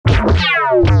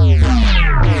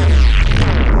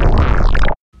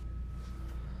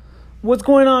What's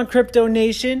going on, Crypto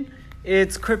Nation?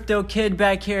 It's Crypto Kid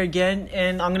back here again,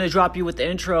 and I'm going to drop you with the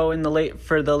intro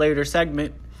for the later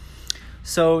segment.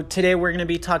 So today we're going to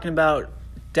be talking about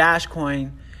Dash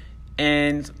Coin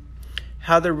and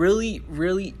how they're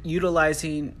really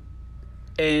utilizing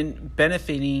and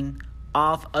benefiting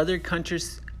off other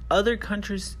countries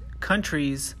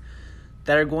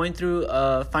that are going through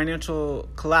a financial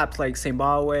collapse, like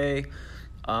Zimbabwe,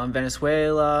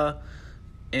 Venezuela,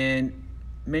 and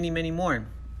many more.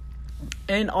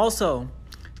 And also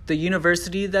the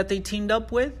university that they teamed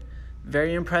up with,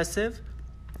 very impressive.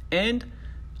 And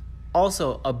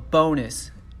also a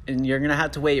bonus, and you're gonna have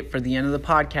to wait for the end of the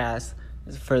podcast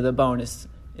for the bonus.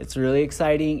 It's really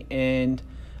exciting, and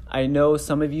I know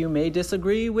some of you may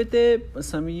disagree with it,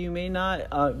 some of you may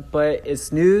not, but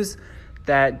it's news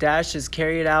that Dash is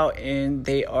carried out and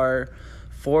they are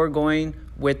foregoing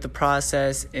with the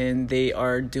process, and they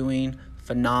are doing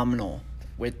phenomenal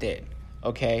with it.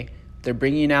 Okay, they're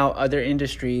bringing out other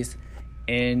industries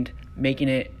and making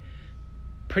it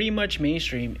pretty much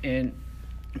mainstream, and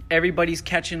everybody's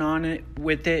catching on it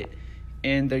with it,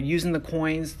 and they're using the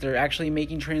coins, they're actually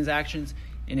making transactions,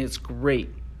 and it's great.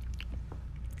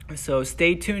 So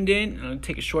stay tuned in, and I'll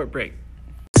take a short break.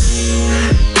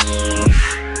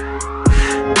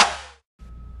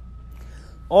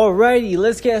 Alrighty,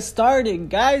 let's get started,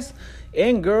 guys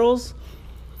and girls.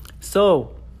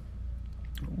 So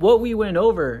what we went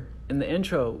over in the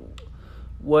intro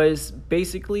was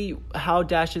basically how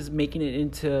Dash is making it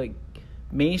into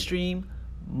mainstream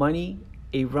money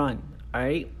a run. All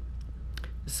right.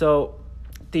 So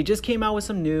they just came out with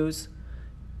some news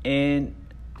in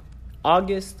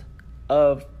August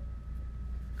of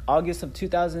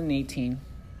 2018,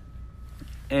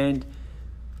 and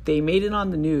they made it on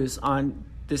the news on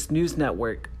this news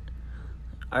network.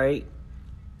 All right.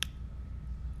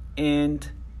 And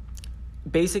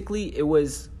basically it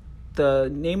was the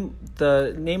name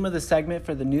of the segment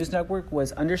for the news network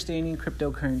was Understanding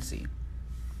Cryptocurrency.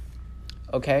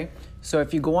 Okay, so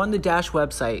if you go on the Dash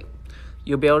website,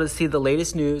 you'll be able to see the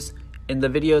latest news and the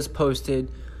videos posted.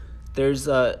 There's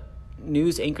a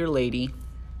news anchor lady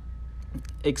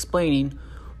explaining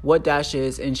what Dash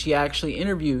is, and she actually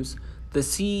interviews the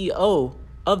CEO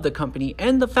of the company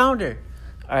and the founder.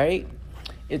 All right,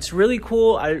 it's really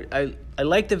cool. I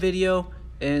like the video,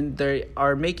 and they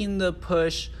are making the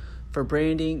push for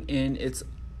branding, and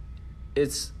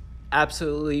it's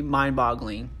absolutely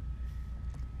mind-boggling.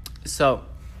 So,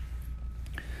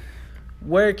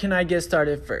 where can I get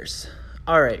started first?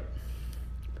 All right.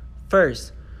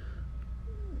 First,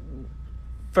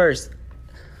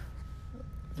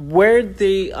 where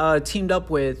they teamed up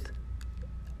with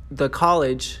the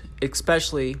college,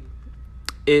 especially,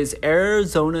 is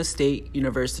Arizona State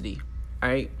University. All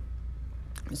right.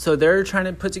 So they're trying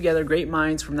to put together great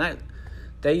minds from that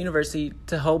university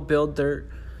to help build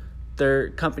their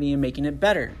company and making it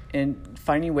better and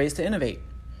finding ways to innovate.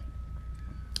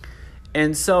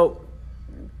 And so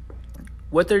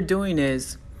what they're doing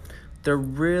is they're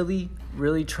really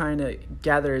trying to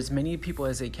gather as many people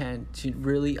as they can to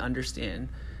really understand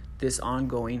this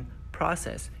ongoing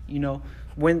process. You know,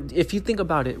 if you think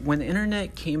about it, when the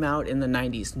internet came out in the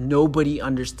 90s, nobody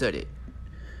understood it.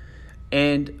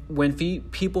 And when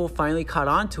people finally caught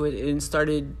on to it and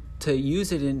started to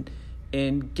use it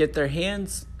and get their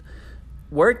hands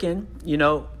working, you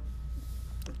know,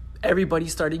 everybody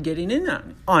started getting in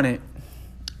on it.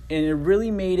 And it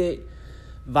really made it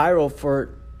viral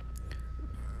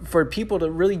for people to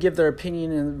really give their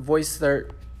opinion and voice their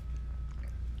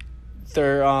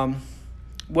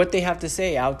what they have to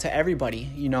say out to everybody.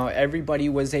 You know, everybody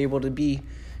was able to be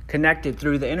connected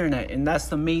through the internet, and that's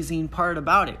the amazing part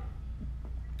about it.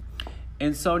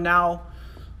 And so now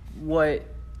what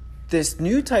this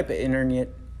new type of internet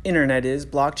is,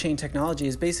 blockchain technology,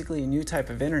 is basically a new type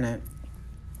of internet.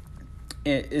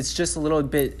 It's just a little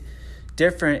bit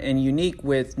different and unique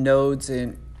with nodes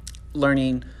and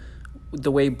learning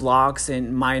the way blocks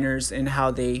and miners and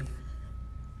how they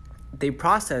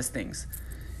process things.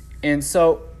 And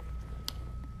so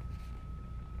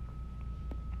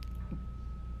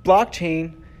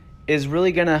blockchain is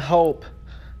really going to help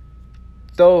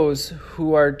those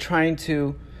who are trying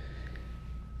to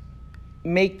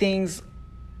make things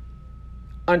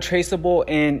untraceable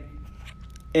and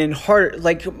hard,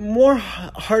 like more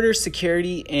harder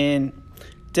security and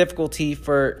difficulty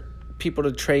for people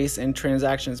to trace and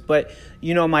transactions. But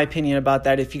you know my opinion about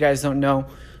that. If you guys don't know,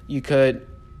 you could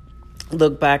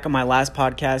look back on my last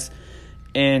podcast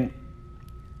and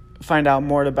find out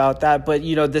more about that. But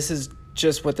you know, this is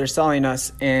just what they're selling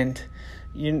us, and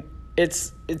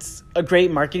it's a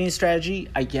great marketing strategy.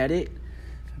 I get it,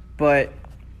 but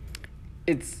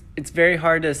it's very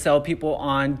hard to sell people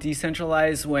on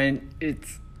decentralized when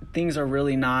things are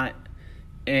really not.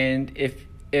 And if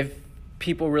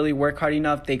people really work hard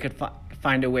enough, they could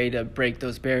find a way to break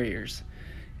those barriers,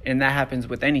 and that happens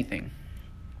with anything.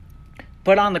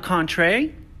 But on the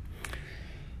contrary,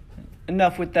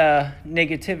 enough with the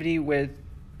negativity with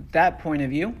that point of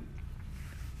view.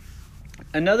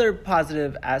 Another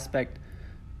positive aspect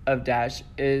of Dash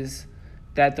is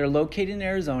that they're located in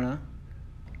Arizona,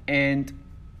 and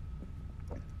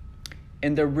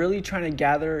they're really trying to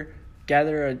gather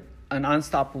an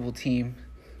unstoppable team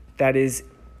that is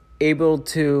able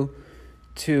to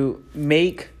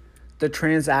make the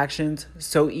transactions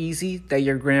so easy that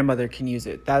your grandmother can use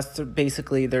it. That's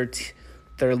basically their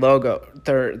logo,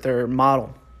 their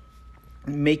model,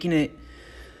 making it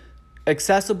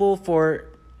accessible for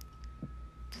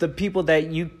the people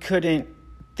that you couldn't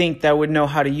think that would know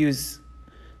how to use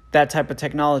that type of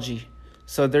technology.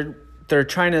 So they're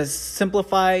trying to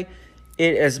simplify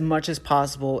it as much as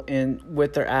possible, and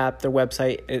with their app, their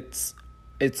website, it's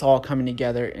all coming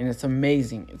together, and it's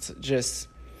amazing. It's just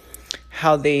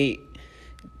how they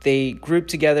grouped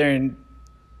together and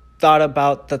thought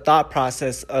about the thought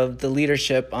process of the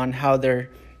leadership on how they're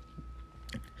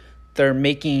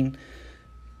making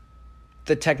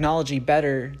the technology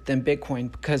better than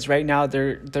Bitcoin, because right now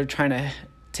they're trying to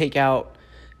take out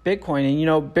Bitcoin,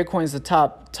 and Bitcoin's the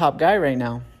top guy right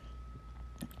now.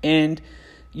 And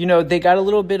they got a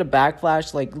little bit of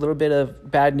backlash, like a little bit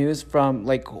of bad news from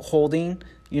like holding,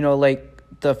 like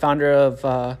the founder of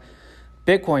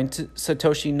Bitcoin,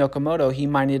 Satoshi Nakamoto, he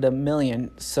mined 1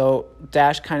 million. So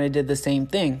Dash kind of did the same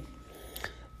thing.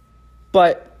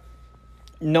 But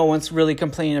no one's really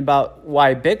complaining about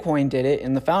why Bitcoin did it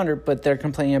and the founder, but they're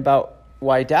complaining about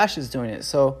why Dash is doing it.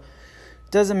 So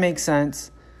it doesn't make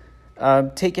sense.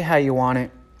 Take it how you want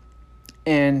it.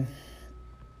 And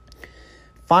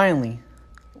finally,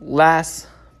 last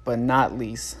but not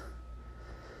least,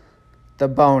 the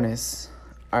bonus.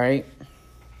 All right.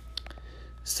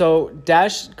 So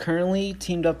Dash currently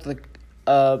teamed up with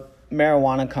a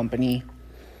marijuana company,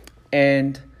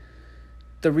 and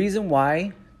the reason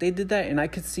why they did that, and I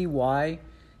could see why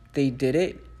they did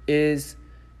it, is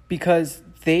because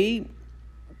they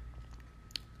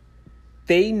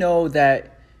know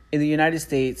that in the United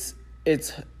States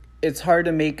it's hard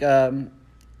to make a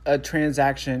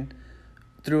transaction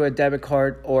through a debit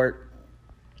card or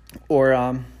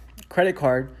credit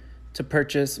card to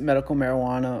purchase medical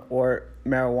marijuana or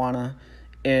marijuana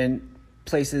in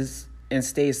places and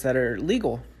states that are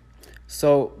legal.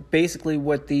 So basically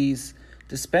what these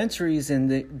dispensaries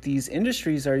and these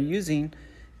industries are using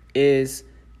is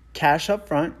cash up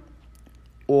front,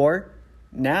 or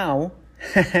now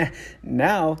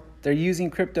they're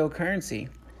using cryptocurrency,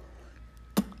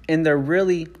 and they're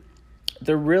really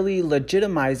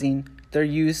legitimizing their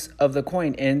use of the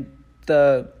coin. And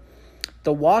the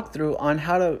walkthrough on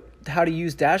how to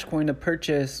use Dashcoin to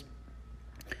purchase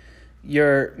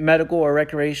your medical or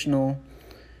recreational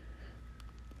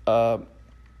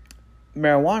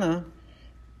marijuana,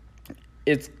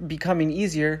 it's becoming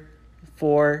easier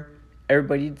for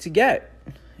everybody to get.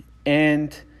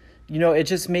 And it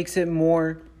just makes it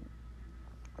more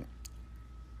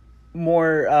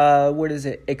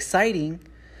exciting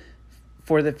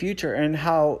for the future, and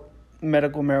how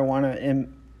medical marijuana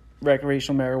and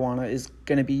recreational marijuana is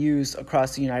going to be used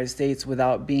across the United States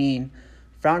without being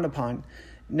frowned upon.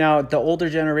 Now, the older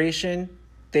generation,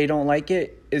 they don't like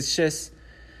it. It's just,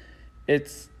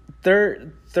 it's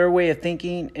their way of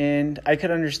thinking, and I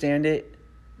could understand it.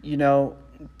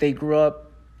 They grew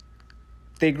up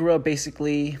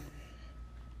basically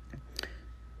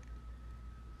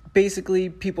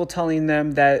people telling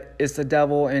them that it's the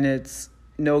devil and it's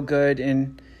no good,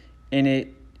 and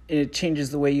it changes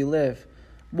the way you live.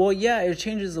 Well, yeah, it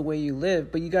changes the way you live,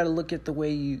 but you got to look at the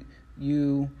way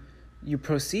you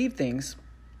perceive things.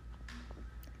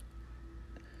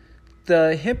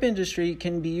 The hemp industry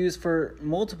can be used for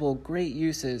multiple great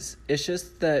uses. It's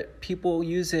just that people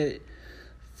use it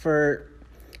for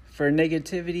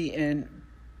negativity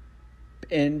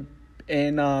and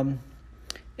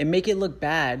make it look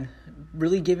bad,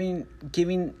 really giving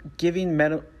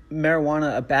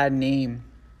marijuana a bad name.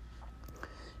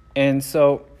 And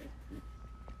so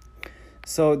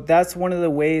that's one of the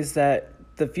ways that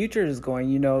the future is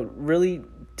going, really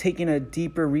taking a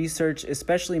deeper research,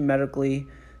 especially medically.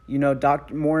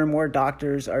 More and more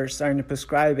doctors are starting to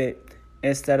prescribe it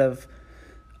instead of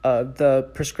the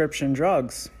prescription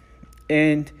drugs.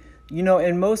 And,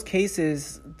 in most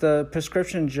cases, the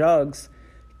prescription drugs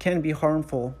can be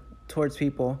harmful towards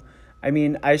people. I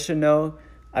mean, I should know.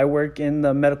 I work in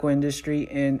the medical industry,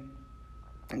 and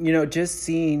just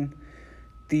seeing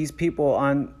these people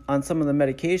on some of the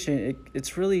medication,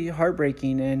 it's really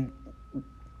heartbreaking,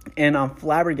 and I'm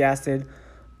flabbergasted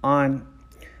on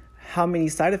how many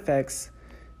side effects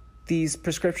these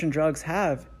prescription drugs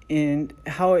have, and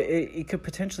how it could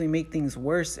potentially make things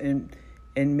worse and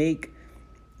make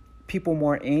people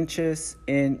more anxious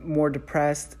and more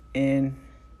depressed and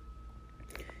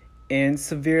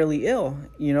severely ill.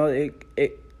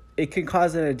 It can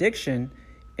cause an addiction,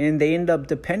 and they end up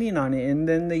depending on it, and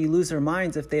then they lose their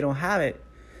minds if they don't have it.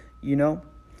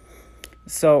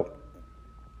 So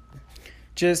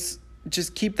just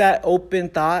keep that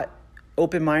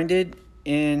open-minded,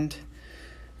 and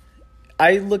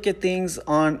I look at things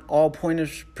on all point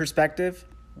of perspective.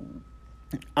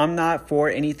 I'm not for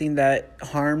anything that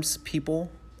harms people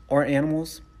or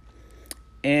animals,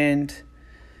 and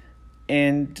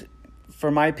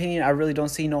for my opinion, I really don't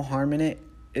see no harm in it.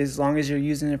 As long as you're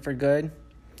using it for good,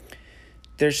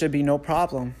 there should be no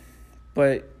problem.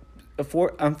 But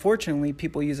unfortunately,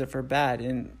 people use it for bad,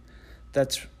 and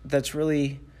that's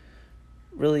really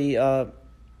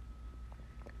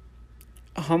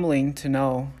humbling to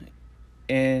know,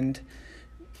 and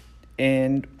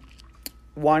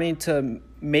wanting to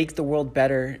make the world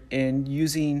better, and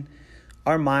using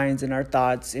our minds and our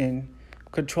thoughts and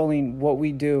controlling what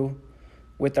we do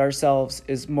with ourselves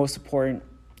is most important.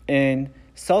 And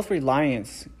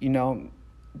self-reliance,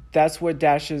 that's what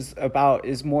Dash is about,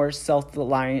 is more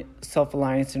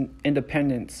self-reliance and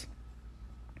independence.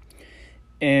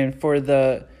 And for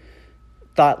the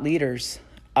thought leaders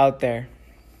out there.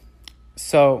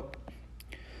 So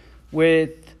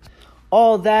with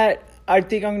all that, I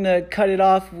think I'm going to cut it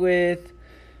off with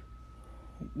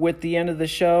the end of the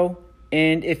show.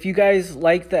 And if you guys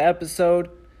like the episode,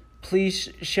 please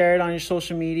share it on your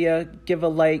social media. Give a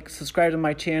like, subscribe to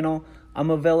my channel. I'm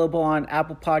available on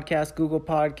Apple Podcasts, Google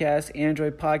Podcasts,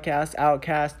 Android Podcasts,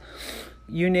 Outcast.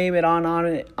 You name it, on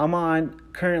it. I'm on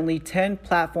currently 10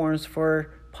 platforms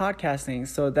for podcasting.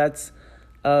 So that's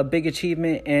a big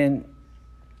achievement,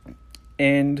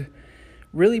 and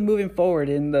really moving forward.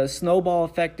 And the snowball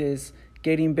effect is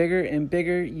getting bigger and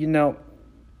bigger.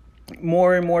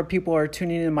 More and more people are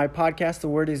tuning in my podcast. The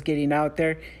word is getting out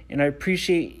there, and I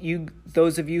appreciate you,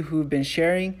 those of you who've been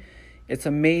sharing. It's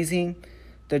amazing.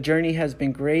 The journey has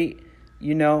been great.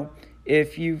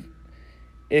 If you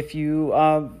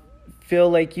feel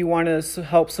like you want to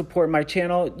help support my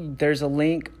channel, there's a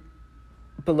link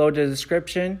below the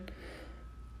description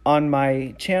on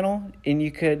my channel, and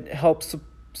you could help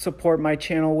support my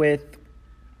channel with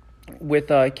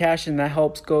cash, and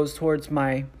that goes towards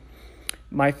my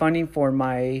funding for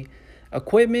my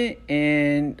equipment,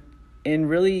 and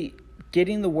really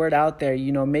getting the word out there,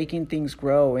 making things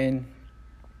grow, and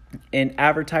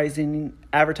advertising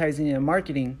and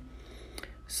marketing.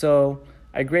 So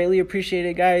I greatly appreciate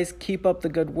it, guys. Keep up the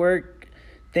good work.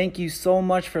 Thank you so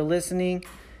much for listening,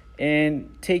 and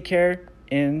take care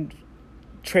and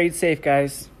trade safe,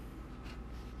 guys.